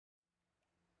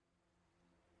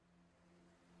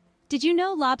Did you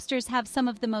know lobsters have some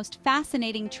of the most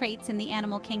fascinating traits in the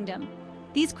animal kingdom?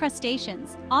 These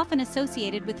crustaceans, often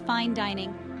associated with fine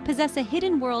dining, possess a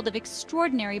hidden world of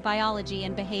extraordinary biology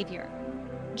and behavior.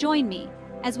 Join me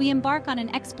as we embark on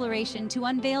an exploration to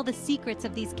unveil the secrets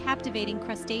of these captivating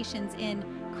crustaceans in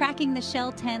Cracking the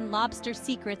Shell 10 Lobster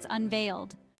Secrets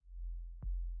Unveiled.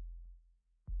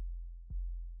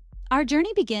 Our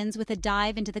journey begins with a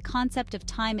dive into the concept of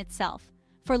time itself,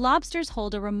 for lobsters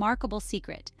hold a remarkable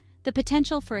secret: the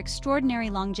potential for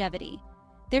extraordinary longevity.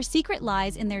 Their secret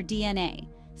lies in their DNA,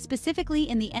 specifically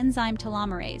in the enzyme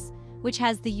telomerase, which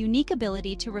has the unique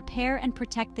ability to repair and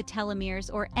protect the telomeres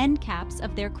or end caps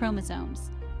of their chromosomes.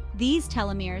 These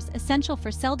telomeres, essential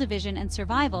for cell division and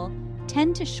survival,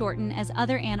 tend to shorten as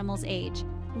other animals age,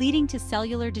 leading to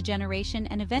cellular degeneration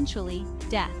and eventually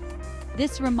death.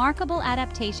 This remarkable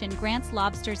adaptation grants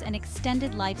lobsters an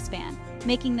extended lifespan,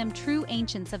 making them true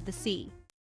ancients of the sea.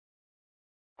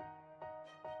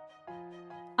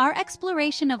 Our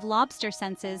exploration of lobster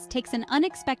senses takes an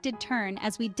unexpected turn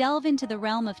as we delve into the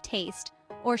realm of taste,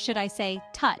 or should I say,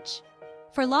 touch.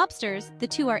 For lobsters, the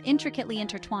two are intricately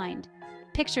intertwined.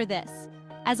 Picture this.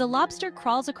 As a lobster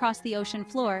crawls across the ocean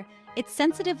floor, its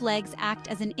sensitive legs act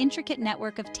as an intricate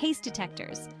network of taste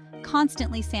detectors,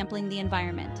 constantly sampling the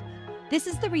environment. This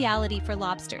is the reality for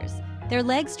lobsters, their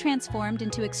legs transformed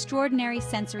into extraordinary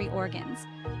sensory organs,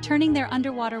 turning their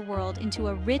underwater world into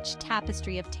a rich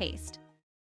tapestry of taste.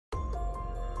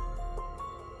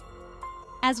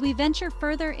 As we venture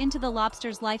further into the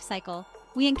lobster's life cycle,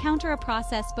 we encounter a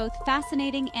process both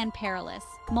fascinating and perilous: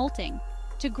 molting.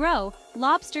 To grow,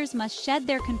 lobsters must shed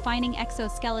their confining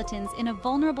exoskeletons in a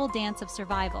vulnerable dance of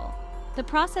survival. The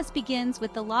process begins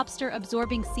with the lobster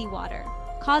absorbing seawater,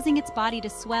 causing its body to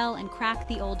swell and crack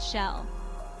the old shell.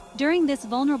 During this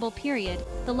vulnerable period,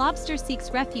 the lobster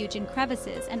seeks refuge in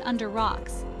crevices and under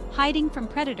rocks, hiding from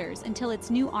predators until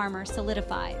its new armor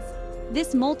solidifies.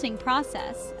 This molting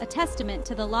process, a testament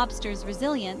to the lobster's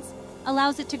resilience,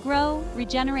 allows it to grow,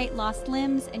 regenerate lost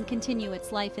limbs, and continue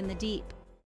its life in the deep.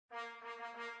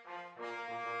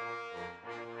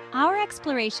 Our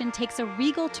exploration takes a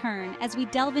regal turn as we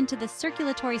delve into the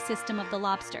circulatory system of the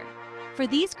lobster. For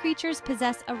these creatures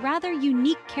possess a rather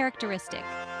unique characteristic: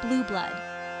 blue blood.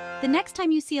 The next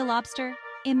time you see a lobster,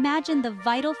 imagine the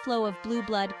vital flow of blue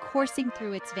blood coursing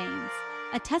through its veins,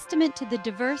 a testament to the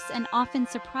diverse and often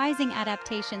surprising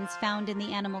adaptations found in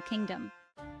the animal kingdom.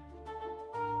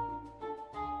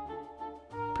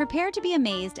 Prepare to be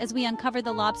amazed as we uncover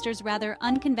the lobster's rather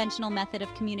unconventional method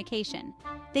of communication.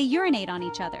 They urinate on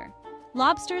each other.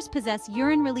 Lobsters possess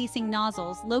urine-releasing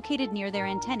nozzles located near their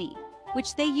antennae,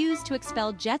 which they use to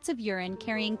expel jets of urine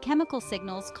carrying chemical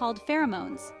signals called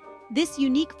pheromones. This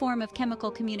unique form of chemical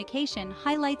communication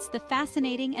highlights the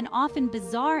fascinating and often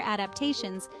bizarre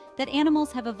adaptations that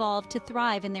animals have evolved to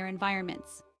thrive in their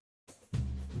environments.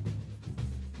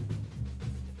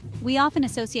 We often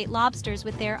associate lobsters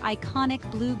with their iconic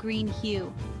blue-green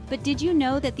hue, but did you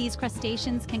know that these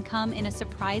crustaceans can come in a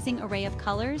surprising array of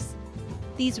colors?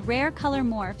 These rare color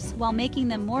morphs, while making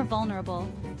them more vulnerable,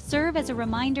 serve as a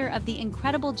reminder of the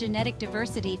incredible genetic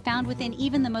diversity found within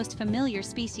even the most familiar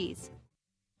species.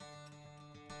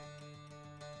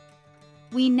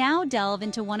 We now delve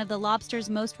into one of the lobster's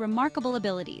most remarkable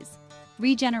abilities: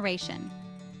 regeneration.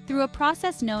 Through a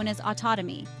process known as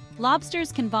autotomy,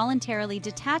 lobsters can voluntarily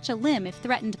detach a limb if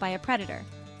threatened by a predator,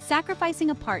 sacrificing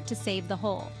a part to save the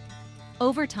whole.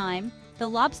 Over time, the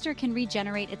lobster can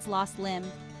regenerate its lost limb,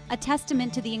 a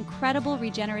testament to the incredible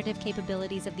regenerative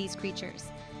capabilities of these creatures.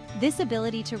 This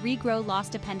ability to regrow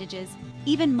lost appendages,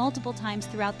 even multiple times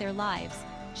throughout their lives,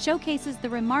 showcases the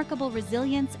remarkable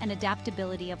resilience and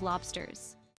adaptability of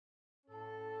lobsters.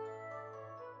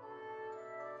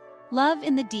 Love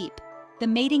in the deep, the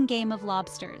mating game of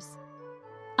lobsters.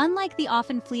 Unlike the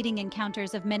often fleeting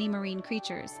encounters of many marine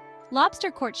creatures,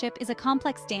 lobster courtship is a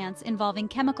complex dance involving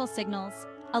chemical signals,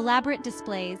 elaborate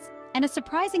displays, and a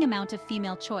surprising amount of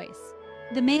female choice.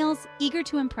 The males, eager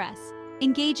to impress,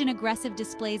 engage in aggressive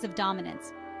displays of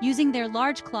dominance, using their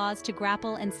large claws to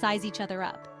grapple and size each other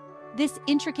up. This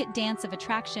intricate dance of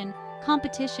attraction,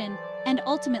 competition, and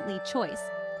ultimately choice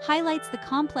highlights the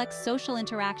complex social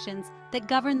interactions that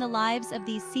govern the lives of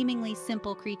these seemingly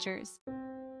simple creatures.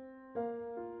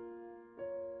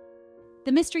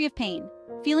 The mystery of pain,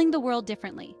 feeling the world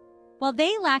differently. While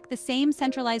they lack the same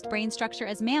centralized brain structure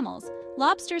as mammals,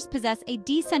 lobsters possess a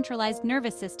decentralized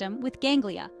nervous system with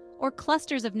ganglia, or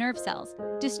clusters of nerve cells,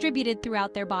 distributed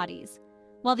throughout their bodies.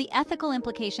 While the ethical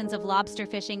implications of lobster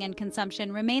fishing and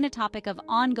consumption remain a topic of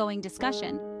ongoing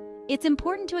discussion, it's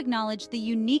important to acknowledge the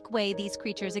unique way these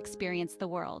creatures experience the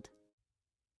world.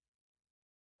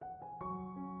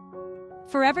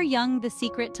 Forever young, the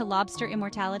secret to lobster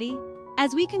immortality?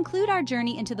 As we conclude our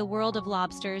journey into the world of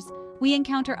lobsters, we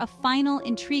encounter a final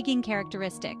intriguing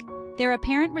characteristic: their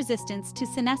apparent resistance to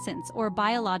senescence or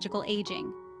biological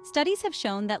aging. Studies have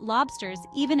shown that lobsters,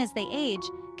 even as they age,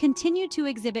 continue to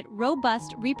exhibit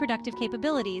robust reproductive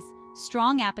capabilities,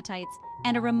 strong appetites,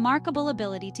 and a remarkable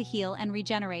ability to heal and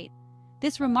regenerate.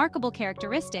 This remarkable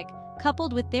characteristic,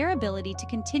 coupled with their ability to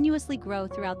continuously grow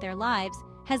throughout their lives,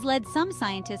 has led some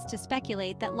scientists to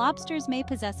speculate that lobsters may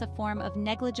possess a form of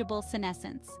negligible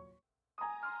senescence.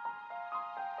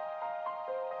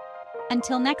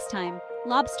 Until next time,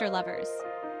 lobster lovers.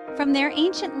 From their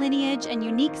ancient lineage and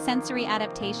unique sensory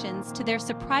adaptations to their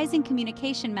surprising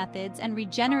communication methods and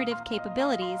regenerative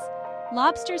capabilities,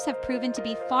 lobsters have proven to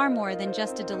be far more than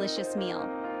just a delicious meal.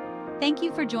 Thank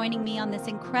you for joining me on this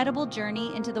incredible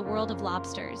journey into the world of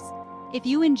lobsters. If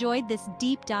you enjoyed this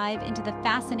deep dive into the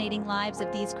fascinating lives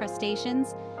of these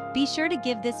crustaceans, be sure to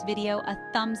give this video a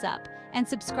thumbs up and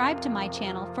subscribe to my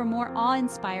channel for more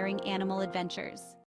awe-inspiring animal adventures.